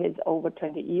 I think it's over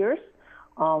 20 years.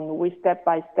 We step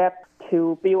by step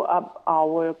to build up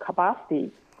our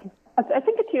capacity. I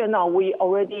think till now, we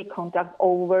already conduct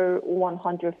over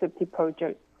 150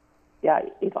 projects. Yeah,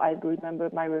 if I remember,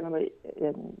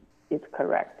 it's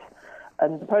correct.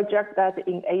 And projects that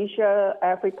in Asia,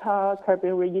 Africa,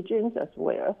 Caribbean regions as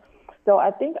well. So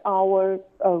I think our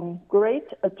great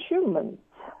achievement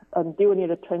during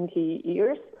the 20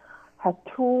 years has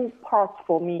two parts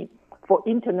for me, for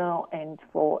internal and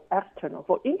for external.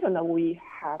 For internal, we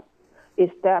have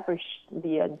established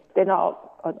the standard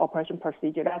operation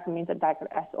procedure. That means like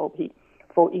SOP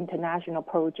for international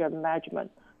project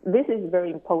management. This is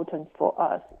very important for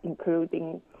us,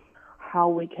 including how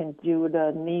we can do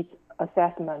the needs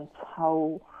assessment,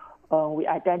 how we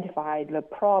identify the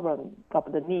problem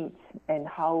of the needs, and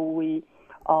how we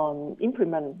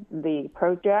implement the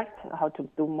project, how to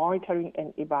do monitoring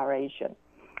and evaluation.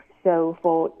 So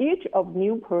for each of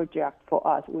new projects for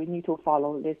us, we need to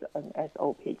follow this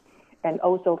SOP. And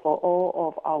also for all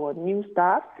of our new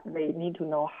staff, they need to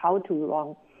know how to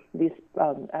run this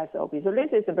SOP. So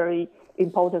this is very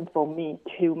important for me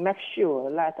to make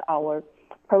sure that our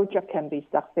project can be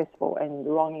successful and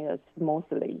running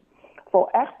smoothly. For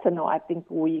external, I think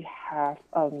we have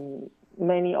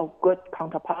many of good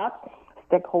counterparts,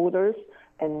 stakeholders,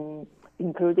 and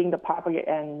including the public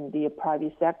and the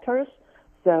private sectors.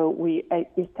 So we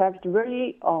established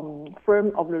very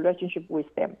firm of relationship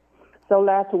with them, so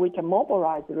that we can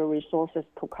mobilize the resources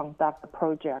to conduct the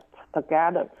project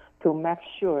together to make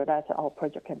sure that our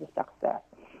project can be success.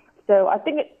 So I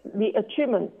think the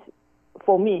achievement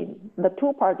for me, the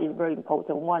two parts is very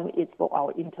important. One is for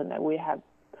our internet.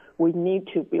 We need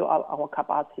to build up our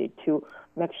capacity to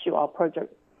make sure our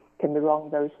project can be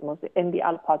run very smoothly. And the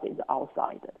other part is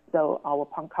outside. So our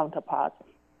counterparts,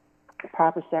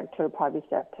 private sector,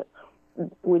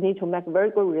 we need to make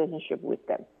very good relationship with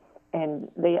them. And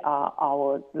they are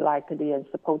our likely and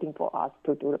supporting for us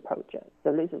to do the project.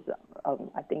 So this is,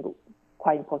 I think,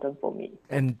 quite important for me.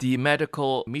 And the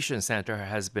Medical Mission Center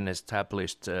has been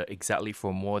established exactly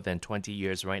for more than 20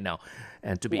 years right now.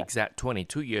 And to be exact,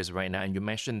 22 years right now. And you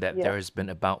mentioned that there has been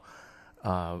about,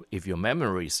 if your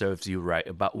memory serves you right,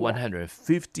 about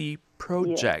 150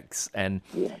 projects. And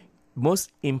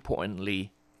most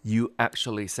importantly, you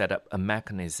actually set up a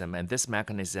mechanism. And this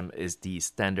mechanism is the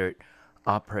standard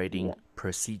operating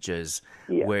procedures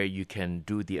Yeah. where you can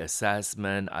do the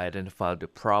assessment, identify the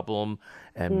problem,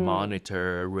 and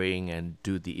monitoring and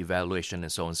do the evaluation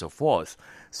and so on and so forth.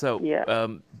 So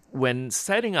when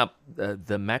setting up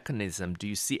the mechanism, do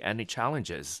you see any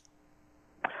challenges?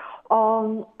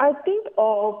 I think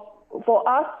for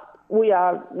us, we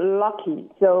are lucky.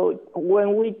 So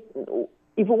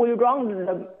if we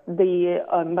run the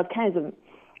mechanism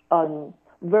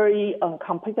very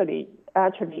completely,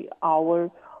 actually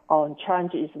our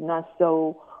challenge is not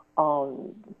so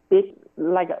big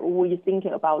like we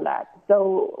thinking about that.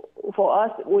 So for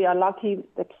us, we are lucky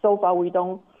that so far we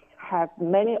don't have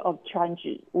many of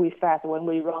challenges we face when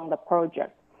we run the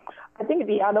project. I think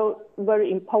the other very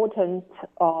important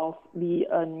of the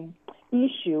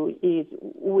issue is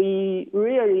we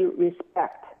really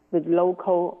respect the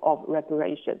local of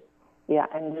regulation,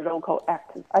 and the local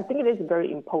act. I think it is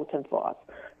very important for us.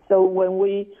 So when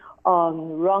we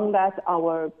run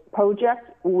our project,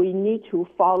 we need to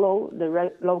follow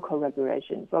the local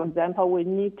regulation. For example, we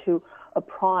need to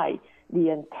apply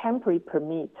the temporary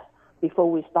permit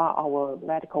before we start our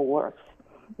medical works.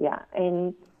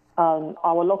 And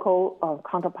our local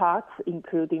counterparts,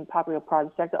 including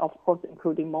public-private sector, of course,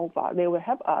 including MOFA, they will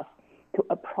help us to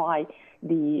apply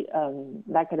the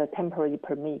temporary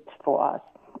permit for us.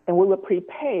 And we will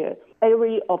prepare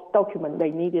every document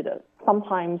they needed.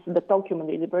 Sometimes the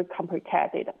document is very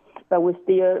complicated, but we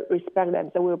still respect them.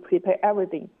 So we will prepare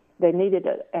everything they needed,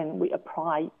 and we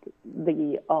apply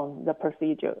the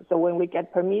procedure. So when we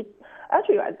get permit,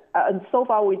 actually, so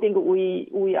far we think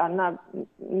we are not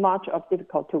much of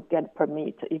difficult to get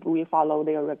permit if we follow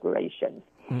their regulations.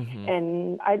 Mm-hmm.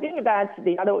 And I think that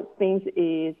the other thing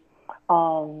is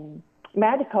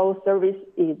medical service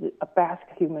is a basic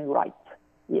human right.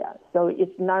 So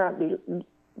it's not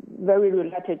very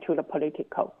related to the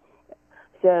political.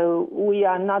 So we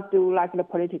are not do like the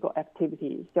political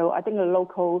activities. So I think the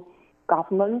local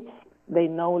governments, they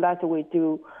know that we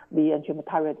do the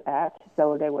Humanitarian Act,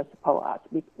 so they will support us.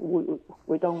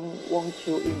 We don't want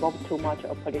to involve too much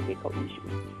of political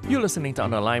issues. You're listening to On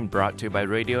the Line, brought to you by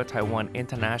Radio Taiwan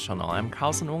International. I'm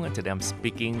Carlson Wong, and today I'm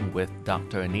speaking with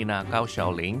Dr. Nina Gao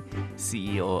Xiaoling,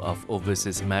 CEO of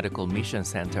Overseas Medical Mission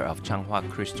Center of Changhua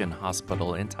Christian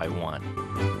Hospital in Taiwan.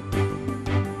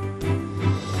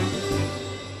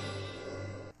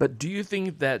 But do you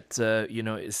think that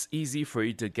it's easy for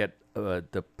you to get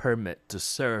the permit to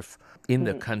serve in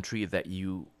the country that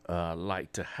you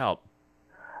like to help?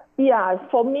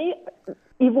 For me,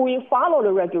 if we follow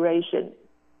the regulation,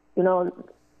 we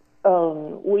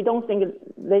don't think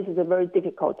this is very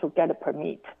difficult to get a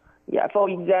permit. For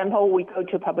example, we go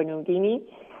to Papua New Guinea,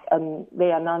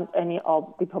 they are not any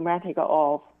of diplomatic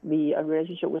of the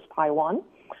relationship with Taiwan,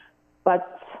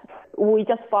 but we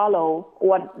just follow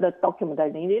what the document they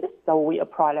needed, so we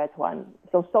apply that one.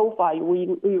 So far,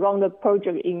 we run the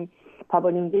project in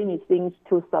Papua New Guinea since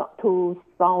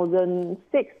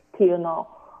 2006 till now.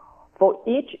 For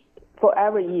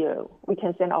every year, we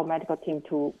can send our medical team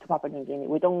to Papua New Guinea.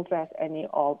 We don't face any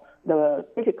of the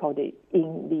difficulty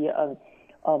in the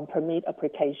permit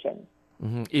application.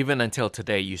 Mm-hmm. Even until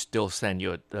today, you still send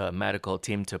your medical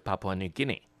team to Papua New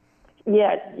Guinea?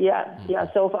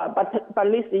 So far. But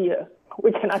this year,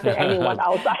 we cannot send anyone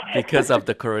outside. Because of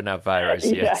the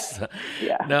coronavirus, yes.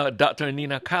 Now, Dr.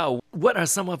 Nina Gao, what are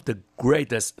some of the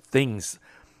greatest things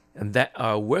that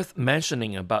are worth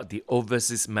mentioning about the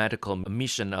overseas medical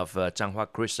mission of Changhua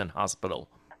Christian Hospital?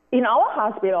 In our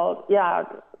hospital,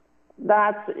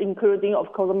 that's including,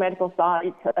 of course, the medical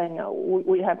side, and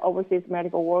we have overseas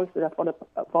medical works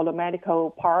for the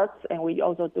medical parts, and we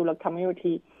also do the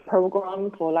community program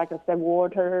for like a safe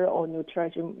water or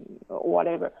nutrition or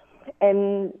whatever.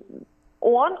 And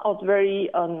one of the very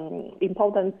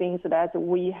important things that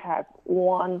we have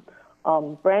one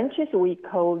branches we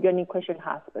call Yuan Christian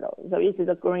Hospital. So it is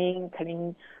a green,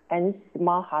 clean, and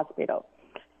smart hospital.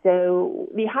 So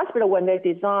the hospital, when they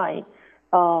design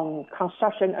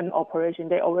construction and operation,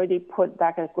 they already put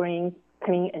that green,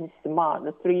 clean, and smart,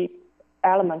 the three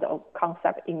elements of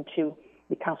concept into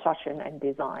the construction and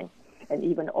design and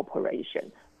even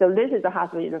operation. So this is the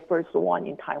hospital, the first one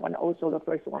in Taiwan, also the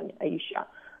first one in Asia.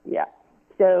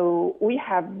 So we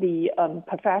have the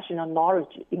professional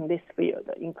knowledge in this field,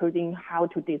 including how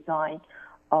to design,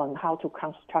 how to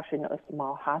construction a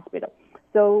small hospital.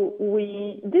 So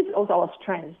this is also our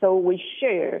strength. So we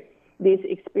share this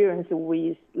experience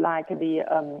with like the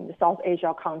South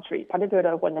Asia country,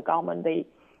 particularly when the government they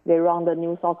run the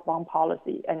new southbound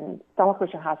policy, and Changhua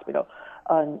Christian Hospital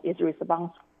is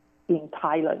responsible in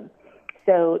Thailand.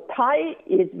 So Thai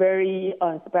is very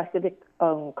specific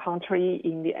country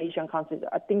in the Asian countries.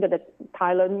 I think that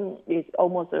Thailand is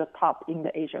almost the top in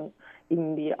the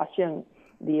ASEAN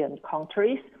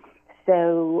countries.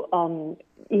 So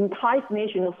in Thai's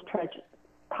national stretch,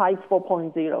 Thai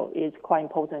 4.0 is quite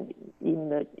important in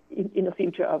the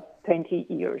future of 20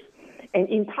 years. And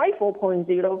in Thai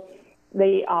 4.0,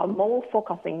 they are more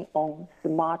focusing on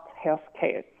smart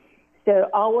healthcare. So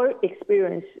our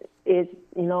experience is,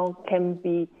 can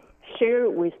be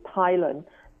shared with Thailand,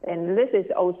 and this is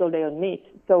also their need.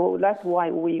 So that's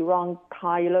why we run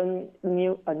Thailand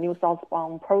New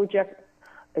Southbound project.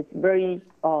 It's very,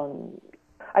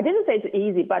 I didn't say it's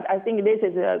easy, but I think this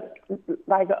is a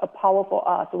power for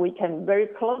us. We can very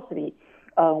closely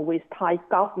with Thai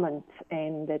government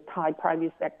and the Thai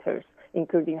private sectors,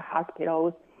 including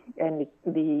hospitals and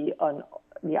the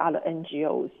other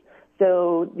NGOs.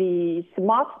 So the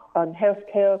smart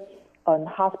healthcare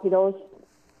hospitals,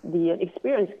 the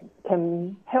experience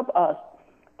can help us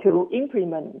to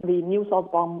implement the New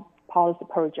Southbound policy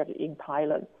project in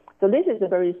Thailand. So this is a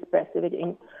very specific,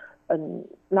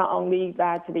 not only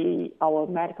that our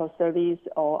medical service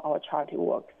or our charity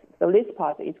works. So this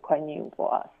part is quite new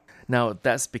for us. Now,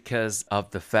 that's because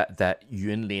of the fact that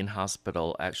Yunlin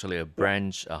Hospital, actually a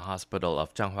branch hospital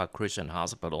of Changhua Christian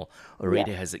Hospital,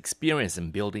 already has experience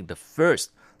in building the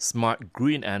first smart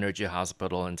green energy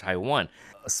hospital in Taiwan.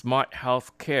 Smart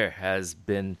healthcare has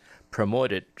been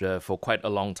promoted for quite a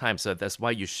long time, so that's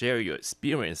why you share your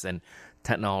experience and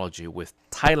technology with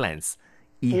Thailand's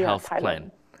e-health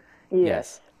plan.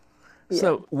 Yes.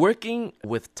 So working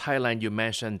with Thailand, you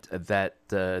mentioned that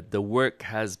the work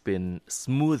has been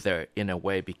smoother in a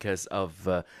way because of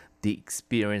the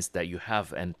experience that you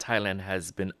have, and Thailand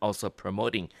has been also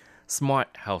promoting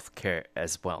smart healthcare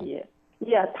as well.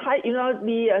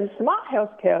 The smart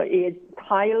healthcare is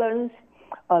Thailand's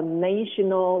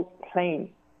national plan.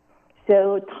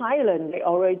 So Thailand, they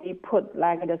already put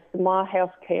the smart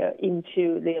healthcare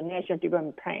into their national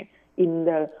development plan in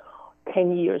the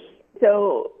 10 years.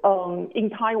 So in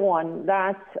Taiwan,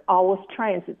 that's our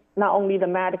strength, not only the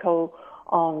medical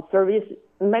service.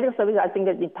 Medical service, I think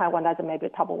that in Taiwan, that's maybe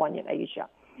top one in Asia.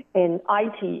 And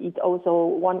IT is also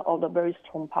one of the very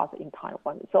strong parts in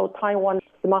Taiwan. So Taiwan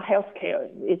smart healthcare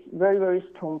is very, very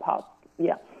strong part.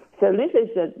 So this is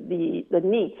the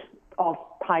need of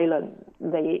Thailand.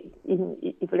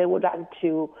 If they would like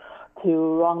to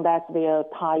run their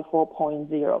Thai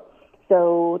 4.0.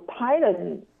 So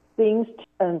Thailand, since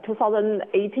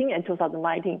 2018 and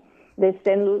 2019, they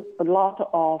send a lot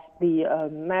of the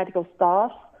medical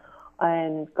staff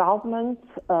and government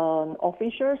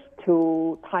officials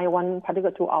to Taiwan,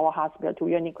 particularly to our hospital, to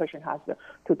Yunlin Christian Hospital,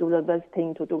 to do the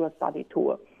visiting, to do a study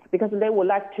tour, because they would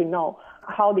like to know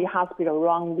how the hospital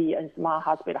run the smart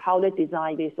hospital, how they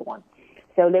design this one.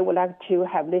 So they would like to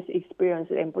have this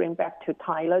experience and bring back to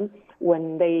Thailand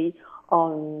when they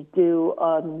do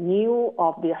a new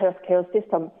of the healthcare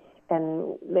system,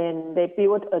 and then they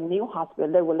build a new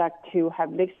hospital. They would like to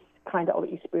have this kind of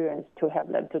experience to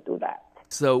help them to do that.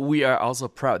 So we are also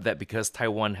proud that because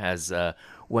Taiwan has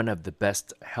one of the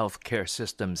best healthcare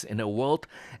systems in the world,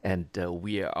 and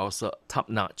we are also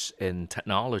top-notch in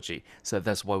technology. So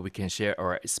that's why we can share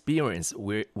our experience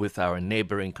with our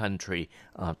neighboring country,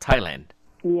 Thailand.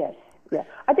 Yes.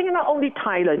 I think not only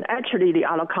Thailand, actually the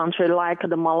other countries like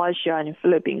the Malaysia and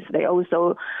Philippines, they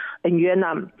also, in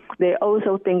Vietnam, they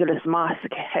also think the smart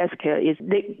healthcare is,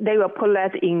 they will put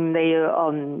that in their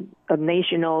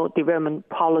national development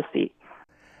policy.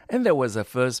 And that was the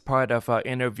first part of our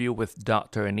interview with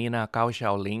Dr. Nina Gao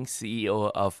Xiaoling,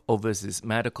 CEO of Overseas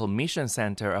Medical Mission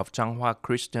Center of Changhua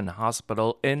Christian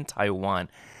Hospital in Taiwan.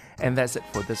 And that's it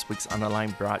for this week's On the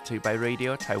Line, brought to you by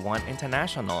Radio Taiwan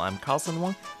International. I'm Carlson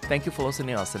Wong. Thank you for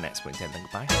listening. I'll see you next week. And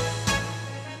goodbye.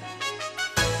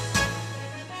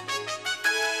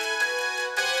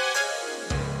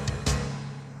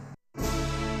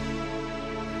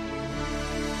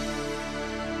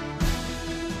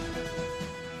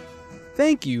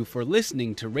 Thank you for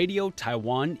listening to Radio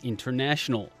Taiwan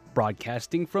International,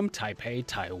 broadcasting from Taipei,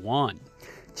 Taiwan.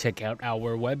 Check out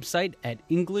our website at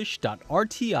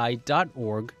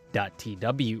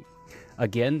english.rti.org.tw.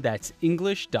 Again, that's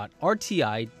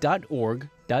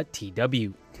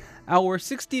english.rti.org.tw. Our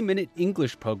 60-minute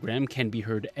English program can be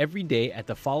heard every day at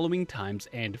the following times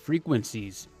and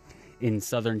frequencies. In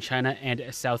southern China and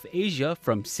South Asia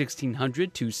from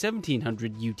 1600 to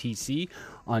 1700 UTC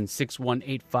on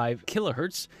 6185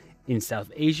 kHz. In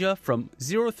South Asia from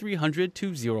 0300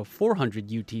 to 0400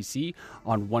 UTC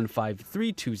on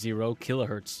 15320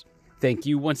 kHz. Thank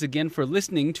you once again for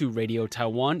listening to Radio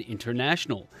Taiwan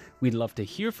International. We'd love to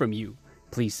hear from you.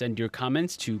 Please send your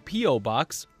comments to P.O.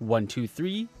 Box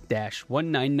 123-199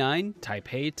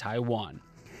 Taipei, Taiwan.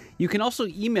 You can also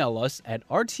email us at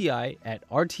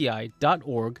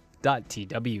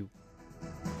rti@rti.org.tw.